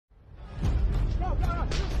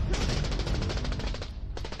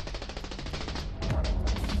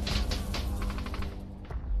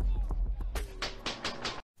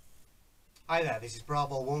Hi there, this is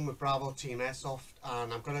Bravo 1 with Bravo Team Airsoft,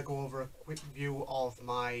 and I'm going to go over a quick review of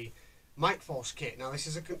my Mike Force kit. Now this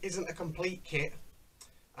isn't a complete kit,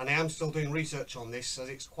 and I am still doing research on this as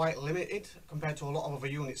it's quite limited compared to a lot of other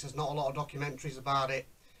units. There's not a lot of documentaries about it,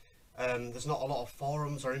 there's not a lot of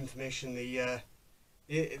forums or information. The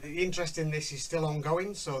interest in this is still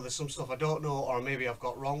ongoing, so there's some stuff I don't know or maybe I've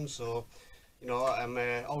got wrong, so you know, I'm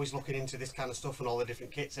always looking into this kind of stuff and all the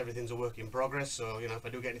different kits. Everything's a work in progress, so you know, if I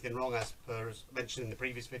do get anything wrong, as mentioned in the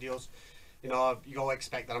previous videos, you know, you gotta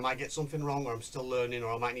expect that I might get something wrong, or I'm still learning,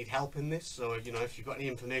 or I might need help in this. So you know, if you've got any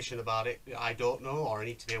information about it I don't know or I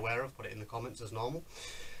need to be aware of, put it in the comments as normal.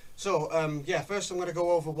 So yeah, first I'm going to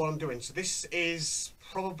go over what I'm doing. So this is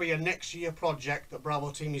probably a next year project that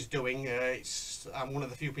Bravo Team is doing. I'm one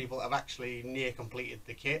of the few people that have actually near completed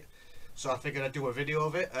the kit, so I figured I'd do a video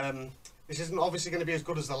of it. This isn't obviously going to be as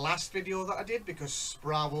good as the last video that I did, because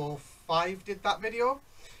Bravo 5 did that video,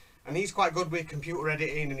 and he's quite good with computer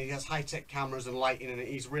editing, and he has high-tech cameras and lighting, and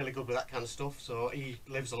he's really good with that kind of stuff. So he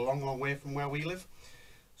lives a long way from where we live.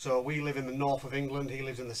 So we live in the north of England, he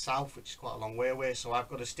lives in the south, which is quite a long way away, so I've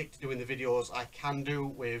got to stick to doing the videos I can do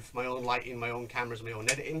with my own lighting, my own cameras, my own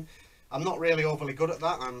editing. I'm not really overly good at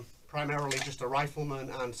that. I'm primarily just a rifleman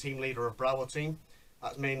and team leader of Bravo Team.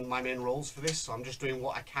 That's my main roles for this, so I'm just doing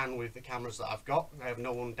what I can with the cameras that I've got. I have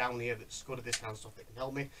no one down here that's good at this kind of stuff that can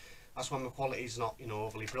help me. That's why my quality is not, you know,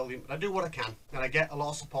 overly brilliant, but I do what I can, and I get a lot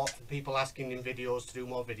of support from people asking in videos to do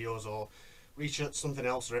more videos, or research something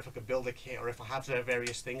else, or if I could build a kit, or if I have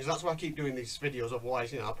various things. That's why I keep doing these videos,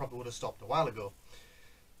 otherwise, you know, I probably would have stopped a while ago.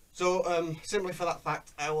 So simply for that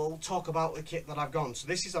fact, I will talk about the kit that I've gone. So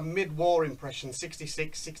this is a mid-war impression,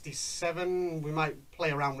 66, 67. We might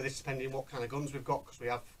play around with this depending on what kind of guns we've got, because we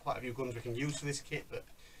have quite a few guns we can use for this kit, but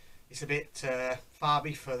it's a bit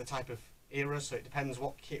farby for the type of era, so it depends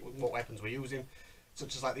what kit, what weapons we're using,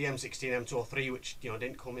 such as like the M16, M203, which, you know,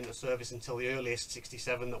 didn't come into service until the earliest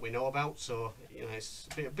 67 that we know about. So you know, it's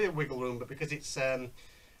a bit of wiggle room, but because it's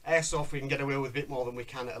airsoft, we can get away with a bit more than we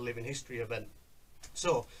can at a living history event.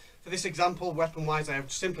 So for this example, weapon wise, I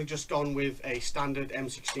have simply just gone with a standard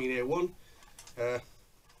M16A1.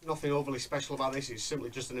 Nothing overly special about this, it's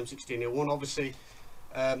simply just an M16A1. Obviously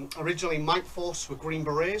originally Mike Force were Green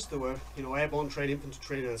Berets. They were, you know, airborne trained, infantry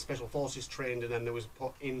trained, and special forces trained, and then there was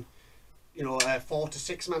put in, you know, 4 to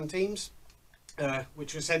 6 man teams,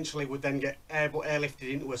 which essentially would then get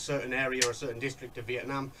airlifted into a certain area or a certain district of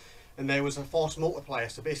Vietnam, and there was a force multiplier.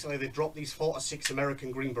 So basically they dropped these 4 to 6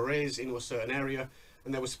 American Green Berets into a certain area,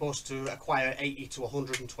 and they were supposed to acquire 80 to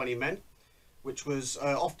 120 men, which was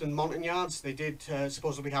often Montagnards. They did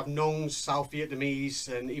supposedly have Nongs, South Vietnamese,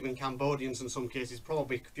 and even Cambodians in some cases,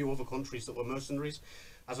 probably a few other countries that were mercenaries.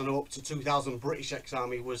 As I know, up to 2,000 British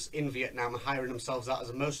ex-army was in Vietnam hiring themselves out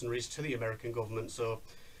as mercenaries to the American government. So,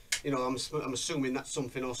 you know, I'm assuming that's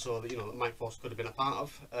something also that, you know, that Mike Force could have been a part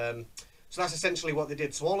of. So that's essentially what they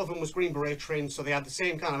did. So all of them was Green Beret trained, so they had the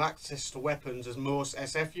same kind of access to weapons as most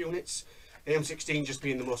SF units. The M16 just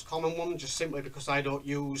being the most common one, just simply because I don't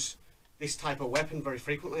use this type of weapon very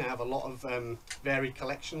frequently. I have a lot of varied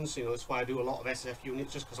collections, you know, that's why I do a lot of SF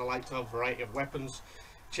units, just because I like to have a variety of weapons,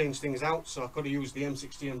 change things out. So I could have used the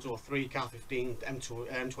M60, M203, Car-15,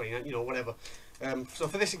 M29, you know, whatever. So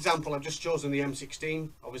for this example, I've just chosen the M16.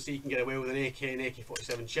 Obviously you can get away with an AK and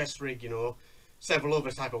AK-47 chest rig, you know, several other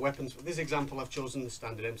type of weapons. For this example, I've chosen the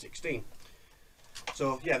standard M16.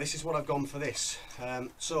 So yeah, this is what I've gone for this.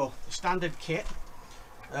 So the standard kit,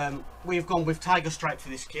 we've gone with Tiger Stripe for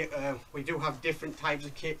this kit. We do have different types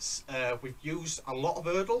of kits. We've used a lot of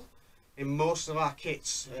Erdl in most of our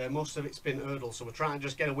kits. Most of it's been Erdl, so we're trying to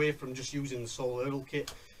just get away from just using the sole Erdl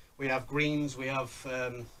kit. We have greens, we have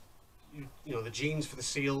you know, the jeans for the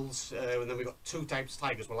seals, and then we've got 2 types of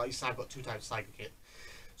tigers. Well, at least I've got 2 types of tiger kit.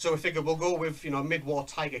 So we figured we'll go with, you know, mid-war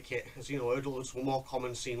tiger kit, as you know, Erdls were more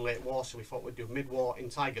common seen late war, so we thought we'd do mid-war in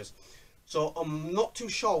tigers. So I'm not too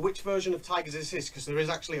sure which version of tigers this is, because there is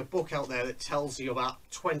actually a book out there that tells you about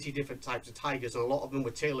 20 different types of tigers, and a lot of them were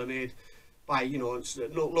tailor-made by, you know,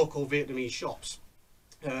 local Vietnamese shops.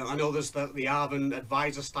 I know there's the Arvin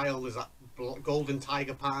Advisor style, there's that golden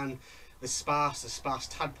tiger pattern, the sparse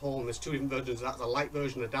tadpole, and there's 2 different versions of that, the light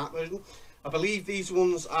version and the dark version. I believe these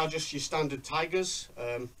ones are just your standard tigers.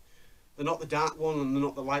 They're not the dark one and they're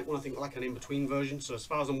not the light one. I think like an in-between version. So as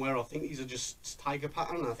far as I'm aware, I think these are just tiger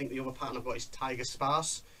pattern. I think the other pattern I've got is tiger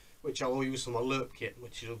sparse, which I will use for my lerp kit,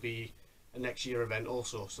 which will be a next year event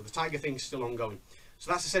also. So the tiger thing's still ongoing. So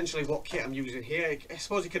that's essentially what kit I'm using here. I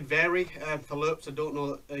suppose it could vary for lerps. I don't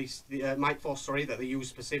know that Mike Force, sorry, that they use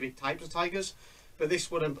specific types of tigers. but this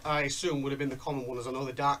would have, I assume, would have been the common one, as I know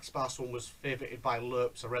the Dark Sparse one was favoured by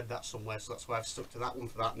Lerps. I read that somewhere, so that's why I've stuck to that one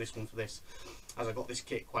for that and this one for this, as I got this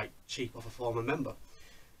kit quite cheap off a former member.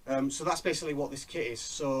 So that's basically what this kit is.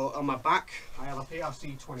 So on my back I have a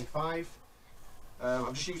PRC 25.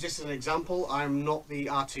 I've just used this as an example. I'm not the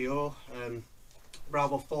RTO.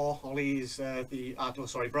 Bravo 4, Ollie is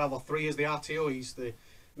Bravo 3 is the RTO, he's the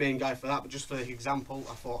main guy for that, but just for example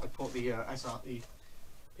I thought I'd put the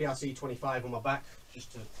PRC 25 on my back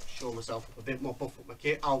just to show myself a bit more buff up my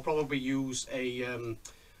kit. I'll probably use a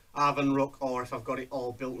Arvan ruck, or if I've got it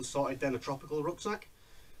all built and sorted, then a tropical rucksack.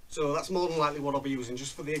 So that's more than likely what I'll be using.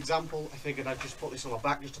 Just for the example, I figured I'd just put this on my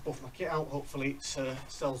back just to buff my kit out. Hopefully it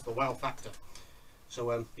sells the wow factor.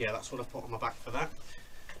 So yeah, that's what I've put on my back for that.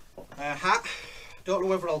 Hat. Don't know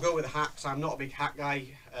whether I'll go with a hat, because I'm not a big hat guy.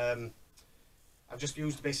 I've just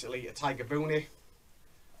used basically a tiger boonie.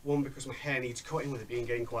 One, because my hair needs cutting with it being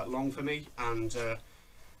getting quite long for me, and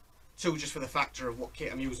two, just for the factor of what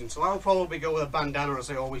kit I'm using. So I'll probably go with a bandana, as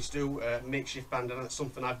I always do, makeshift bandana. That's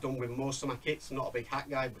something I've done with most of my kits. I'm not a big hat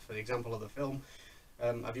guy, but for the example of the film,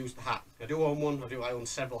 I've used the hat. I do own one. I own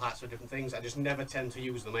several hats for different things. I just never tend to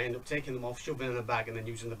use them. I end up taking them off, shoving them in a bag, and then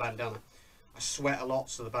using the bandana. I sweat a lot,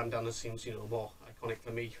 so the bandana seems, you know, more iconic for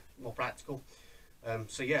me, more practical.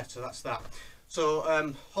 So yeah, so that's that.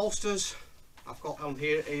 So holsters I've got on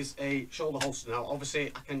here is a shoulder holster. Now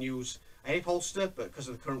obviously I can use a hip holster, but because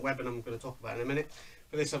of the current weapon I'm going to talk about in a minute,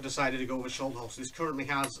 for this I've decided to go with a shoulder holster. This currently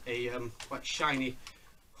has a quite shiny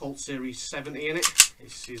Colt Series 70 in it.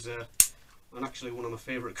 This is and actually one of my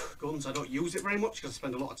favourite guns. I don't use it very much because I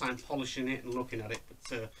spend a lot of time polishing it and looking at it,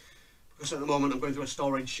 but because at the moment I'm going through a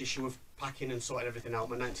storage issue of packing and sorting everything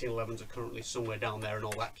out. My 1911s are currently somewhere down there and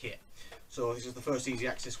all that kit. So this is the first easy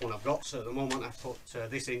access one I've got. So at the moment I've put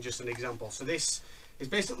this in, just an example. So this is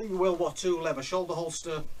basically World War II leather shoulder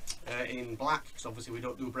holster in black, because obviously we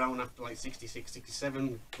don't do brown after like 66,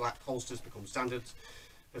 67. Black holsters become standard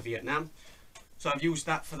for Vietnam. So I've used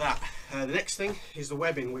that for that. The next thing is the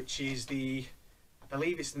webbing, which is the, I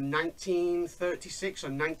believe it's the 1936 or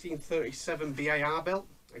 1937 BAR belt.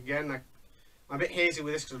 Again, I'm a bit hazy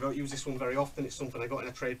with this because I don't use this one very often. It's something I got in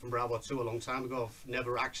a trade from Bravo 2 a long time ago. I've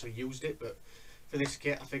never actually used it, but for this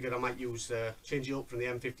kit I figured I might use change it up from the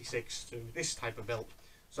M56 to this type of belt.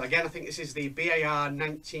 So again, I think this is the BAR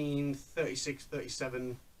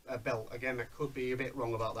 1936-37 belt. Again, I could be a bit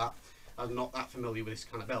wrong about that. I'm not that familiar with this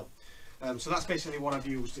kind of belt. So that's basically what I've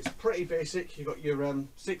used. It's pretty basic. You've got your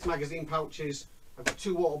 6 magazine pouches. I've got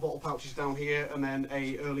 2 water bottle pouches down here, and then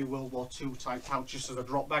a early World War II type pouch just as a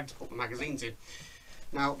drop bag to put the magazines in.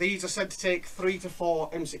 Now these are said to take 3 to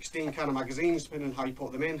 4 M16 kind of magazines, depending on how you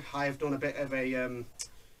put them in. I have done a bit of a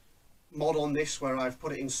mod on this where I've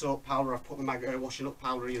put it in soap powder. I've put the washing up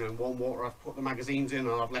powder, you know, in warm water. I've put the magazines in,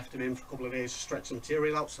 and I've left them in for a couple of days to stretch the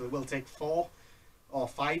material out, so they will take 4 or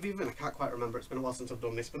 5 even. I can't quite remember. It's been a while since I've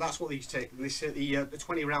done this, but that's what these take. This are the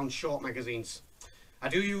 20 round short magazines. I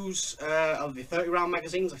do use of the 30 round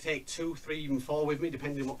magazines. I take 2, 3, even 4 with me,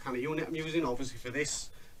 depending on what kind of unit I'm using. Obviously for this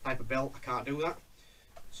type of belt I can't do that,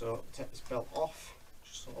 so take this belt off,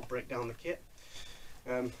 just sort of break down the kit.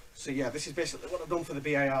 So yeah, this is basically what I've done for the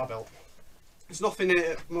BAR belt. There's nothing in it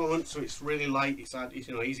at the moment, so it's really light. It's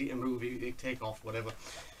you know, easy to move, you take off, whatever.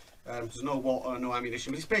 There's no water, no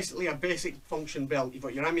ammunition, but it's basically a basic function belt. You've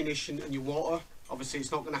got your ammunition and your water. Obviously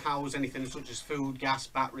it's not going to house anything such as food, gas,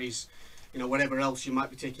 batteries, you know, whatever else you might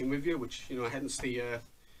be taking with you, which, you know, hence the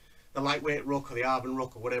lightweight ruck or the Arvan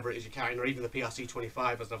ruck or whatever it is you're carrying, or even the PRC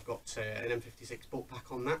 25, as I've got an M56 bolt pack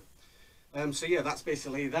on that. So yeah, that's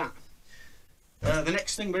basically that. The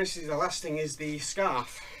next thing, basically the last thing, is the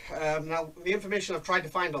scarf. Now the information I've tried to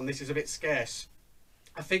find on this is a bit scarce.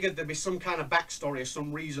 I figured there'd be some kind of backstory or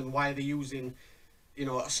some reason why they're using, you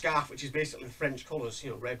know, a scarf which is basically the French colours,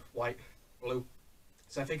 you know, red, white, blue.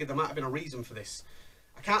 So I figured there might have been a reason for this.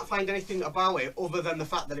 I can't find anything about it other than the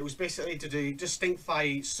fact that it was basically to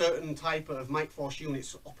distinctify certain type of Mike Force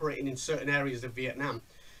units operating in certain areas of Vietnam.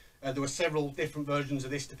 There were several different versions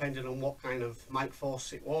of this depending on what kind of Mike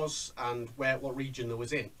Force it was and what region there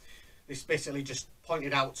was in. This basically just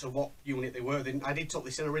pointed out to what unit they were. I did tuck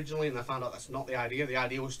this in originally, and I found out that's not the idea. The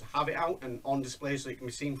idea was to have it out and on display so it can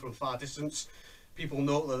be seen from far distance. People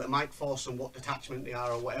know that they're Mike Force and what detachment they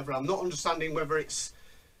are or whatever. I'm not understanding whether it's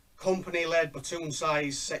company led, platoon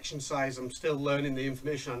size, section size. I'm still learning. The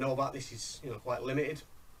information I know about this is, you know, quite limited,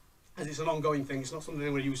 as it's an ongoing thing. It's not something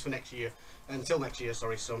I'm going to use for next year, until next year,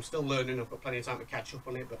 sorry. So I'm still learning. I've got plenty of time to catch up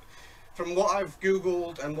on it, but from what I've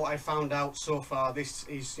googled and what I've found out so far, this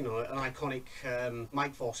is, you know, an iconic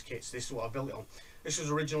Mike Force kit. This is what I built it on. This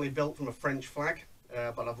was originally built from a French flag,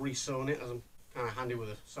 but I've resewn it, as I'm kind of handy with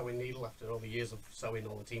a sewing needle after all the years of sewing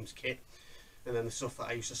all the team's kit, and then the stuff that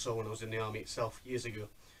I used to sew when I was in the army itself years ago.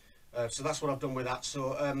 So that's what I've done with that.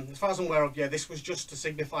 So as far as I'm aware of, yeah, this was just to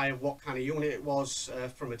signify what kind of unit it was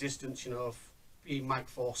from a distance, you know, of being Mike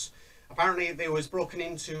Force. Apparently they was broken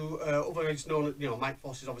into otherwise known, you know, Mike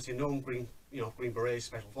Force is obviously known, Green Berets,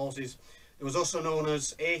 Special Forces. There was also known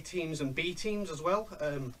as A teams and B teams as well,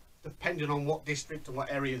 depending on what district and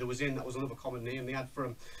what area there was in. That was another common name they had for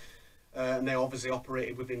them. And they obviously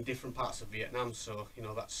operated within different parts of Vietnam, so you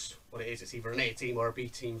know that's what it is. It's either an A team or a B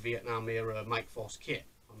team Vietnam era Mike Force kit.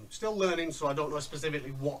 I'm still learning, so I don't know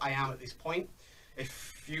specifically what I am at this point.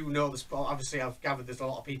 If you know the sport, obviously I've gathered there's a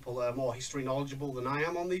lot of people more history knowledgeable than I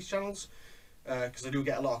am on these channels, because I do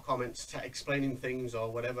get a lot of comments explaining things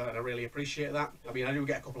or whatever, and I really appreciate that. I mean, I do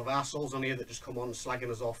get a couple of arseholes on here that just come on slagging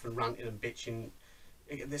us off and ranting and bitching.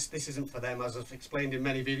 This isn't for them. As I've explained in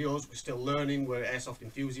many videos, we're still learning. We're airsoft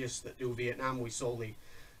enthusiasts that do Vietnam. We solely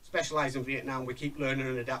specialise in Vietnam. We keep learning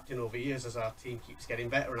and adapting over years as our team keeps getting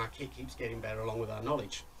better and our kit keeps getting better along with our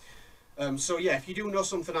knowledge. So yeah, if you do know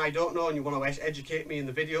something I don't know and you want to educate me in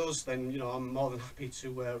the videos, then you know I'm more than happy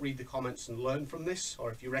to read the comments and learn from this.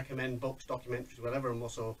 Or if you recommend books, documentaries, whatever, I'm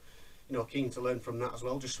also, you know, keen to learn from that as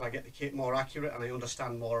well, just so I get the kit more accurate and I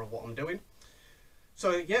understand more of what I'm doing.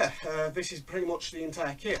 So yeah, this is pretty much the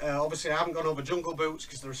entire kit. Obviously I haven't gone over jungle boots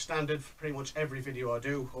because they're standard for pretty much every video I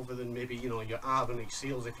do, other than maybe, you know, your Arden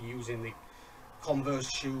seals if you're using the Converse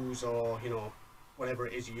shoes or, you know, whatever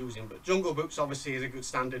it is you're using. But jungle boots obviously is a good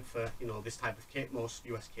standard for, you know, this type of kit. Most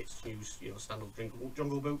US kits use, you know, standard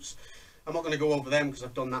jungle boots. I'm not going to go over them because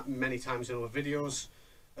I've done that many times in other videos.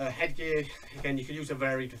 Headgear, again, you can use a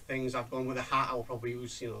variety of things. I've gone with a hat. I'll probably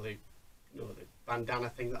use, you know, the bandana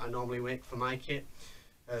thing that I normally make for my kit.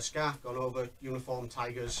 Scarf, gone over. Uniform,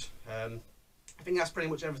 tigers. I think that's pretty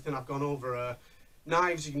much everything I've gone over.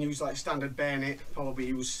 Knives, you can use like standard bayonet. Probably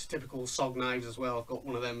use typical SOG knives as well. I've got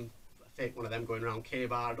one of them, a fake one of them going around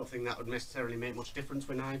K-bar. I don't think that would necessarily make much difference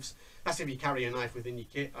with knives. That's if you carry a knife within your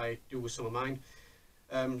kit. I do with some of mine.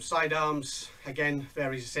 Sidearms, again,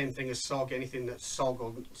 varies the same thing as SOG. Anything that SOG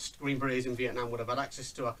or Green Berets in Vietnam would have had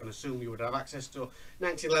access to, I can assume you would have access to.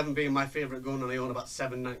 1911 being my favourite gun, and I own about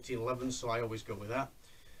 7 1911s, so I always go with that.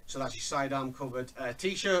 So that's your sidearm covered.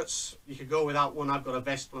 T-shirts, you could go without one. I've got a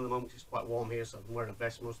vest one at the moment, it's quite warm here, so I'm wearing a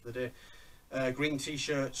vest most of the day. Green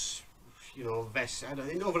T-shirts, you know, vests, it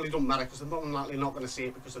really doesn't matter because I'm more than likely not going to see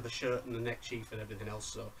it because of the shirt and the neck sheath and everything else.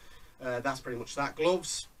 So that's pretty much that.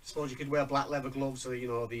 Gloves, I suppose you could wear black leather gloves, or you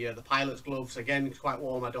know, the pilot's gloves. Again, it's quite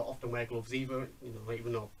warm. I don't often wear gloves either, you know,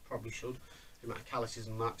 even though I probably should. The amount of calluses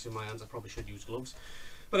and marks in my hands, I probably should use gloves,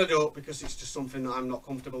 but I don't, because it's just something that I'm not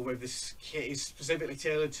comfortable with. This kit is specifically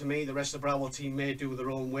tailored to me. The rest of the Bravo team may do their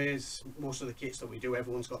own ways. Most of the kits that we do,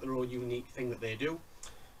 everyone's got their own unique thing that they do.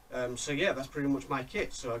 So yeah, that's pretty much my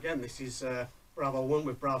kit. So again, this is Bravo 1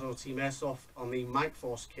 with Bravo Team Airsoft on the Mike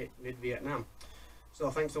Force kit mid-Vietnam. So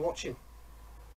thanks for watching.